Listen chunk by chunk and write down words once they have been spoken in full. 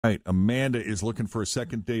Right, Amanda is looking for a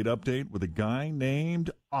second date update with a guy named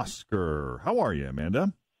Oscar. How are you,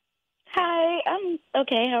 Amanda? Hi, I'm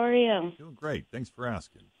okay. How are you? Doing great. Thanks for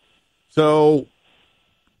asking. So,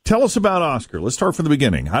 tell us about Oscar. Let's start from the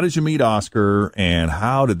beginning. How did you meet Oscar, and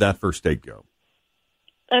how did that first date go?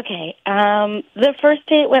 Okay. The first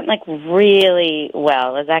date went really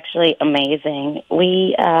well. It was actually amazing.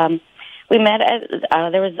 We met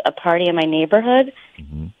at there was a party in my neighborhood,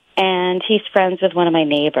 and he's friends with one of my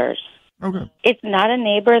neighbors. Okay. It's not a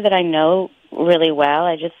neighbor that I know really well.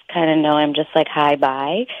 I just kind of know him just hi,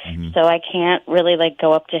 bye. So I can't really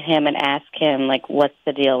go up to him and ask him what's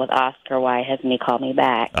the deal with Oscar? Why hasn't he called me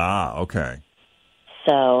back? Ah, okay.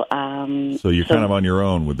 So you're kind of on your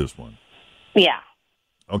own with this one. Yeah.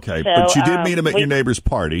 Okay, So, but you did meet him at your neighbor's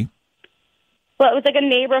party. Well, it was a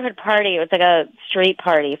neighborhood party. It was a street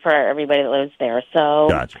party for everybody that lives there. So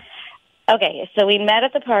Gotcha. Okay, so we met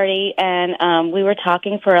at the party, and we were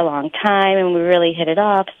talking for a long time, and we really hit it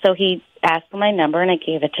off. So he asked for my number, and I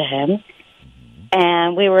gave it to him.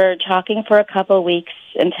 And we were talking for a couple of weeks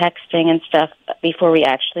and texting and stuff before we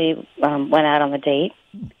actually went out on the date.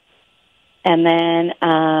 And then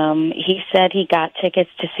he said he got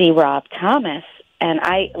tickets to see Rob Thomas. And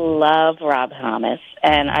I love Rob Thomas,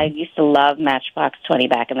 and I used to love Matchbox 20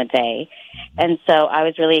 back in the day. And so I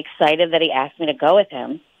was really excited that he asked me to go with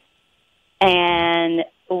him. And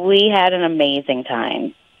we had an amazing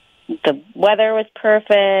time. The weather was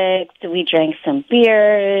perfect. We drank some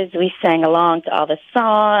beers. We sang along to all the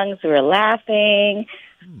songs. We were laughing.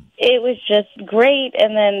 It was just great.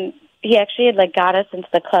 And then he actually had got us into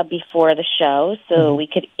the club before the show so we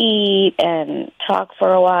could eat and talk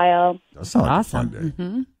for a while. That sounds like awesome. A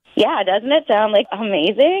fun day. Yeah, doesn't it sound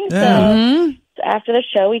amazing? Yeah. So after the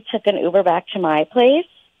show, we took an Uber back to my place.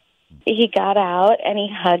 He got out and he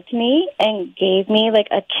hugged me and gave me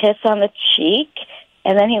a kiss on the cheek,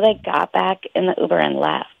 and then he got back in the Uber and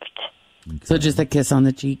left. Okay. So just a kiss on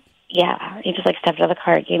the cheek? Yeah, he just stepped out of the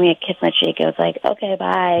car, gave me a kiss on the cheek. It was okay,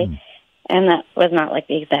 bye. And that was not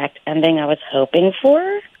the exact ending I was hoping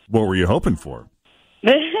for. What were you hoping for?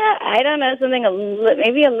 I don't know, something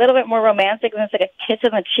maybe a little bit more romantic than just a kiss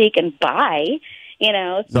on the cheek and bye,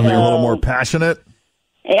 Something a little more passionate?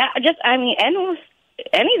 Yeah, and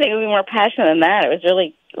anything would be more passionate than that. It was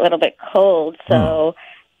really a little bit cold, so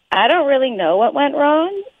I don't really know what went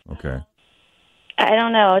wrong. Okay. I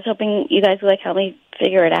don't know. I was hoping you guys would help me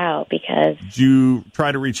figure it out because... Did you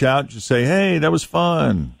try to reach out, just say, hey, that was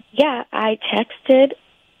fun? Yeah, I texted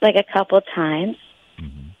a couple of times,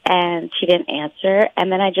 and she didn't answer,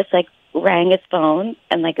 and then I just rang his phone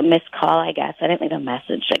and a missed call, I guess. I didn't leave a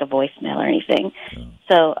message, a voicemail or anything. Yeah.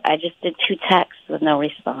 So I just did 2 texts with no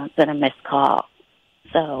response and a missed call.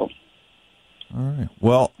 So, all right.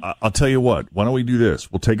 Well, I'll tell you what. Why don't we do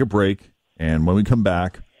this? We'll take a break, and when we come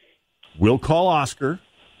back, we'll call Oscar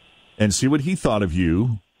and see what he thought of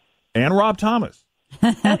you and Rob Thomas.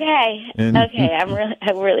 Okay.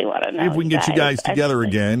 I really want to know. If we can get you guys together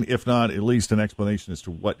again, if not, at least an explanation as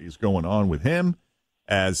to what is going on with him.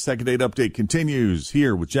 As Second Date Update continues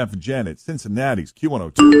here with Jeff and Jenn at Cincinnati's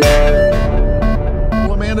Q102.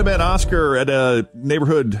 Well, Amanda met Oscar at a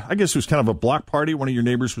neighborhood, I guess it was kind of a block party. One of your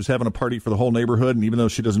neighbors was having a party for the whole neighborhood, and even though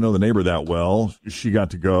she doesn't know the neighbor that well, she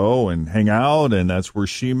got to go and hang out, and that's where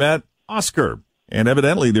she met Oscar. And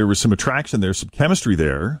evidently there was some attraction there, some chemistry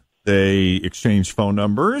there. They exchanged phone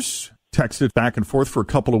numbers, texted back and forth for a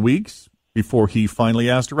couple of weeks before he finally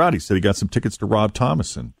asked her out. He said he got some tickets to Rob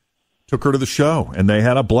Thomas and took her to the show, and they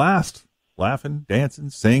had a blast, laughing,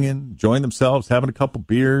 dancing, singing, enjoying themselves, having a couple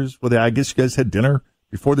beers. Well, I guess you guys had dinner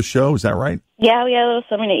before the show. Is that right? Yeah, we had a little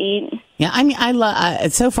something to eat. Yeah, I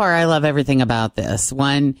love. So far, I love everything about this.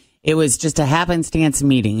 One, it was just a happenstance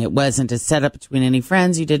meeting. It wasn't a setup between any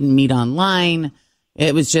friends. You didn't meet online.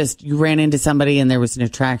 It was just you ran into somebody and there was an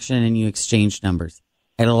attraction and you exchanged numbers.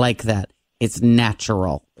 I like that. It's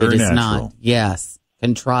natural. Very it is natural. not, yes,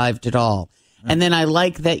 contrived at all. And then I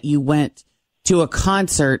like that you went to a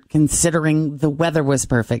concert considering the weather was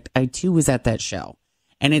perfect. I, too, was at that show.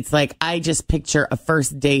 And it's I just picture a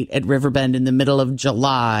first date at Riverbend in the middle of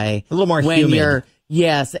July. A little more when humid.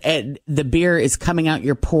 Yes, and the beer is coming out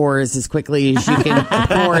your pores as quickly as you can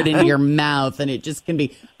pour it into your mouth, and it just can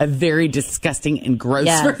be a very disgusting and gross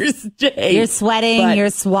first date. You're sweating, you're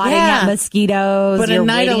swatting at mosquitoes, but you're a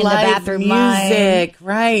night waiting of in the live bathroom music, line.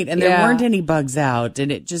 right? And there weren't any bugs out, and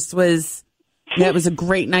it just was. Yeah, it was a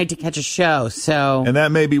great night to catch a show. And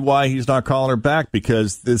that may be why he's not calling her back,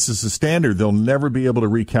 because this is a standard they'll never be able to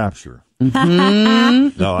recapture.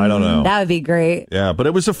 No, I don't know. That would be great. Yeah, but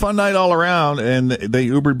it was a fun night all around, and they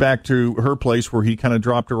Ubered back to her place where he kind of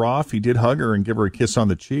dropped her off. He did hug her and give her a kiss on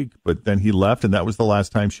the cheek, but then he left, and that was the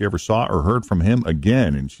last time she ever saw or heard from him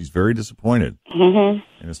again, and she's very disappointed. And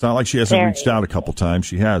it's not like she hasn't reached out a couple times.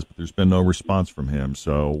 She has, but there's been no response from him.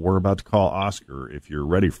 So we're about to call Oscar if you're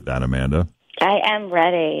ready for that, Amanda. I am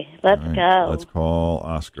ready. Let's go. Let's call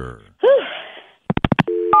Oscar.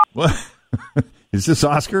 What? Is this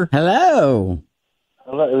Oscar? Hello.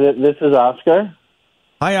 Hello, this is Oscar.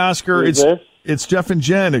 Hi, Oscar. Who's this? It's Jeff and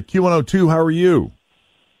Jenn at Q102. How are you?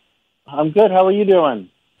 I'm good. How are you doing?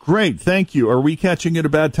 Great, thank you. Are we catching at a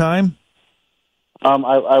bad time?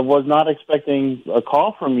 I was not expecting a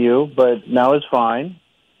call from you, but now is fine.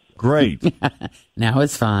 Great. Now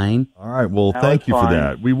it's fine. All right, well, Now thank it's you for fine.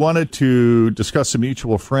 that. We wanted to discuss a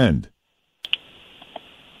mutual friend.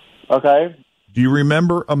 Okay. Do you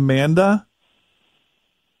remember Amanda?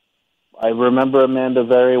 I remember Amanda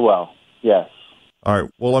very well. Yes. All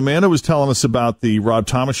right, well, Amanda was telling us about the Rob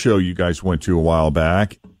Thomas show you guys went to a while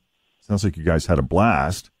back. Sounds like you guys had a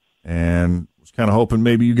blast, and was kind of hoping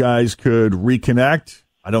maybe you guys could reconnect.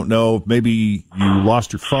 I don't know, maybe you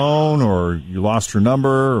lost your phone or you lost her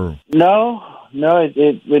number. Or... No,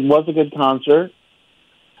 it was a good concert.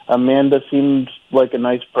 Amanda seemed like a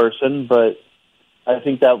nice person, but I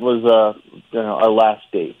think that was a last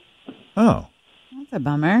date. Oh. That's a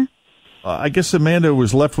bummer. I guess Amanda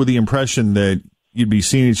was left with the impression that you'd be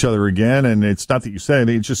seeing each other again, and it's not that you said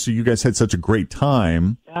it, it's just that you guys had such a great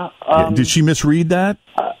time. Yeah, did she misread that?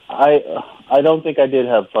 I don't think I did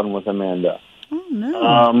have fun with Amanda. Oh,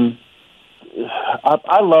 no.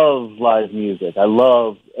 I love live music. I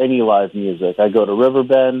love any live music. I go to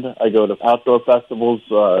Riverbend. I go to outdoor festivals,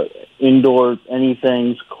 indoor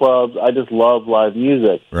anything, clubs. I just love live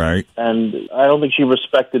music. Right. And I don't think she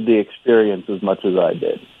respected the experience as much as I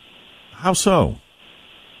did. How so?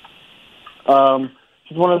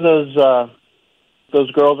 She's one of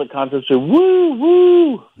those girls at concerts who woo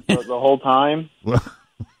woo the whole time.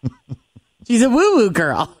 She's a woo-woo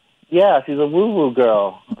girl. Yeah, she's a woo-woo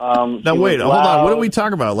girl. Now, wait, hold on. What are we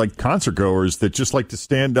talking about? Like concert goers that just like to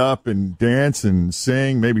stand up and dance and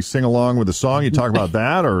sing, maybe sing along with a song? You talk about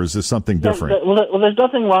that, or is this something different? Well, there's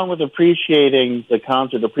nothing wrong with appreciating the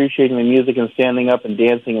concert, appreciating the music and standing up and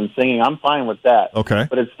dancing and singing. I'm fine with that. Okay.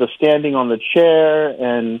 But it's the standing on the chair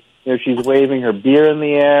and, she's waving her beer in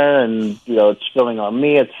the air and, it's spilling on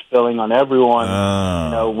me, it's spilling on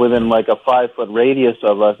everyone, within like a 5-foot radius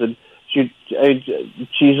of us. And she's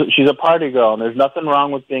a party girl, and there's nothing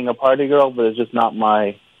wrong with being a party girl, but it's just not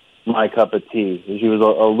my cup of tea. She was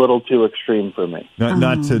a little too extreme for me.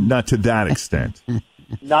 Not to that extent.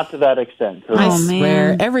 Not to that extent. Correct. I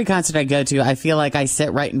swear, every concert I go to, I feel like I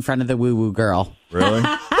sit right in front of the woo-woo girl. Really?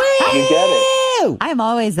 You get it. I'm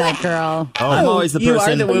always that girl. I'm always the person. You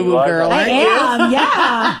are the woo-woo girl, I aren't you? am,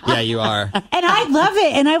 yeah. Yeah, you are. And I love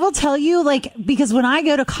it. And I will tell you, because when I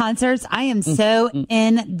go to concerts, I am so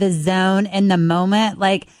in the zone, in the moment.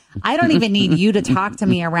 Like, I don't even need you to talk to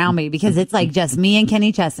me around me because it's like just me and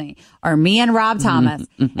Kenny Chesney or me and Rob Thomas.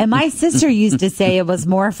 And my sister used to say it was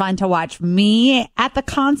more fun to watch me at the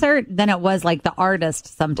concert than it was like the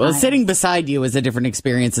artist sometimes. Well, sitting beside you is a different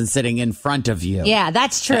experience than sitting in front of you. Yeah,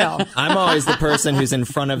 that's true. I'm always the person who's in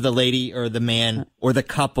front of the lady or the man or the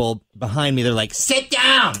couple behind me. They're like, sit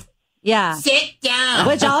down. Yeah. Sit down.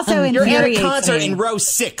 Which also You're infuriates at a concert me. in row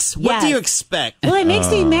 6. What Yes. do you expect? Well, it makes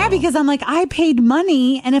me mad because I'm like, I paid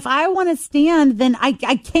money, and if I want to stand, then I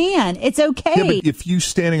can. It's okay. Yeah, but if you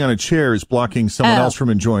standing on a chair is blocking someone else from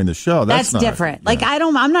enjoying the show, that's not, different. Yeah. Like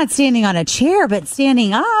I'm not standing on a chair, but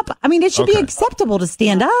standing up. I mean, it should be acceptable to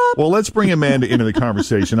stand up. Well, let's bring Amanda into the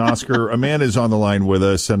conversation. Oscar, Amanda's on the line with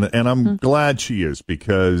us, and I'm glad she is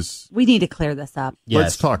because We need to clear this up.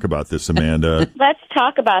 let's talk about this, Amanda. Let's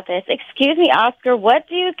talk about this. Excuse me, Oscar, what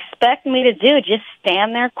do you expect me to do? Just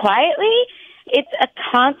stand there quietly? It's a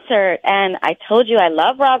concert, and I told you I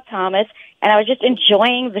love Rob Thomas, and I was just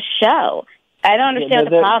enjoying the show. I don't understand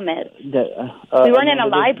what the problem is. We weren't in a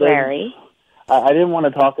library. I didn't want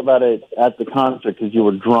to talk about it at the concert because you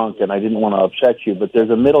were drunk, and I didn't want to upset you. But there's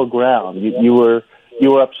a middle ground. You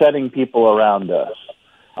were upsetting people around us.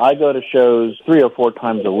 I go to shows 3 or 4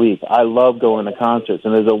 times a week. I love going to concerts,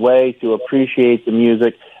 and there's a way to appreciate the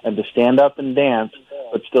music and to stand up and dance,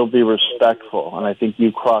 but still be respectful. And I think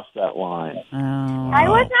you crossed that line. I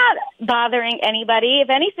was not bothering anybody. If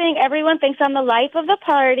anything, everyone thinks I'm the life of the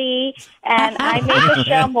party, and I make the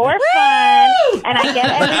show more fun, and I get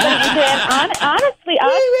everybody into it. And honestly,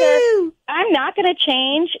 Oscar, I'm not going to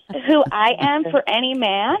change who I am for any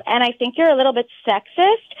man, and I think you're a little bit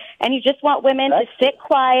sexist, and you just want women to sit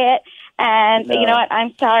quiet And No. you know what?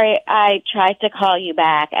 I'm sorry I tried to call you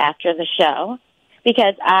back after the show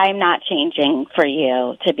because I'm not changing for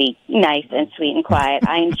you to be nice and sweet and quiet.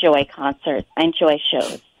 I enjoy concerts. I enjoy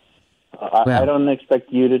shows. I don't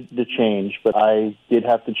expect you to change, but I did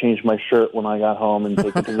have to change my shirt when I got home and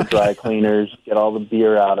take it to the dry cleaners, get all the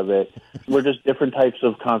beer out of it. We're just different types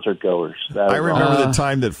of concert goers. I remember the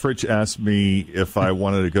time that Fritch asked me if I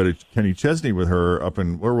wanted to go to Kenny Chesney with her up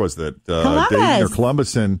in, where was that? Dayton or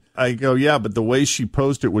Columbus. And I go, yeah, but the way she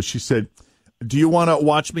posed it was she said, do you want to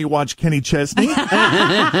watch me watch Kenny Chesney? Because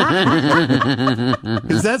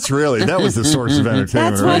that was the source of entertainment.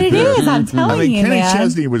 That's right what it there. is. I'm telling I mean, you, Kenny man.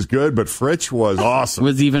 Chesney was good, but Fritch was awesome.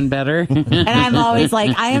 Was even better. And I'm always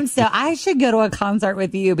like, I should go to a concert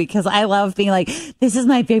with you because I love being like, this is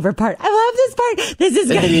my favorite part. I love this part. This is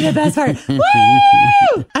going to be the best part.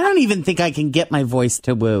 Woo! I don't even think I can get my voice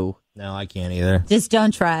to woo. No, I can't either. Just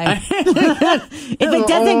don't try. If it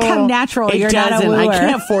doesn't come natural, you're not a wooer. I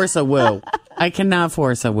can't force a woo. I cannot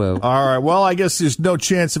force a woo. All right. Well, I guess there's no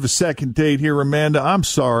chance of a second date here, Amanda. I'm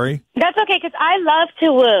sorry. That's okay because I love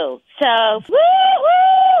to woo. So, woo,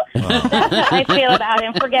 woo. That's how I feel about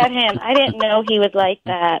him. Forget him. I didn't know he was like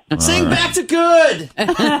that. Sing back to good.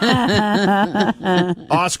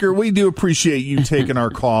 Oscar, we do appreciate you taking our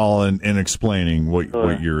call and explaining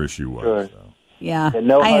what your issue was. Sure. So. Yeah, And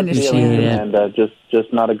no I hard understand feelings, it. and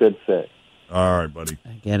just not a good fit. All right, buddy.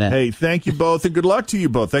 I get it. Hey, thank you both, and good luck to you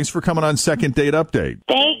both. Thanks for coming on Second Date Update.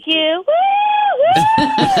 Thank you. Woo,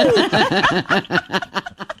 woo.